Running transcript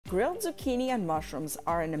Grilled zucchini and mushrooms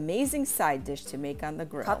are an amazing side dish to make on the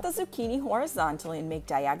grill. Cut the zucchini horizontally and make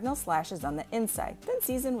diagonal slashes on the inside, then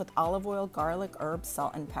season with olive oil, garlic, herbs,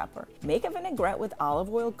 salt, and pepper. Make a vinaigrette with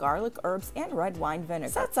olive oil, garlic, herbs, and red wine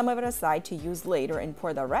vinegar. Set some of it aside to use later and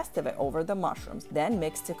pour the rest of it over the mushrooms, then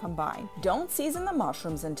mix to combine. Don't season the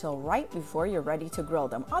mushrooms until right before you're ready to grill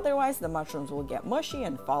them, otherwise the mushrooms will get mushy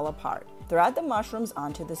and fall apart. Throw the mushrooms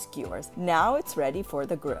onto the skewers. Now it's ready for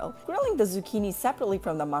the grill. Grilling the zucchini separately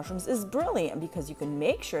from the mushrooms is brilliant because you can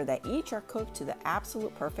make sure that each are cooked to the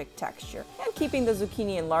absolute perfect texture. And keeping the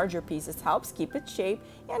zucchini in larger pieces helps keep its shape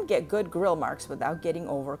and get good grill marks without getting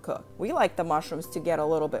overcooked. We like the mushrooms to get a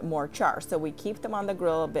little bit more char, so we keep them on the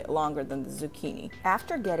grill a bit longer than the zucchini.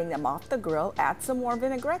 After getting them off the grill, add some more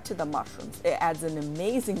vinaigrette to the mushrooms. It adds an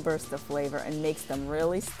amazing burst of flavor and makes them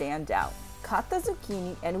really stand out. Cut the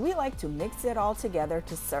zucchini, and we like to mix it all together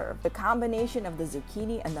to serve. The combination of the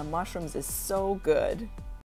zucchini and the mushrooms is so good.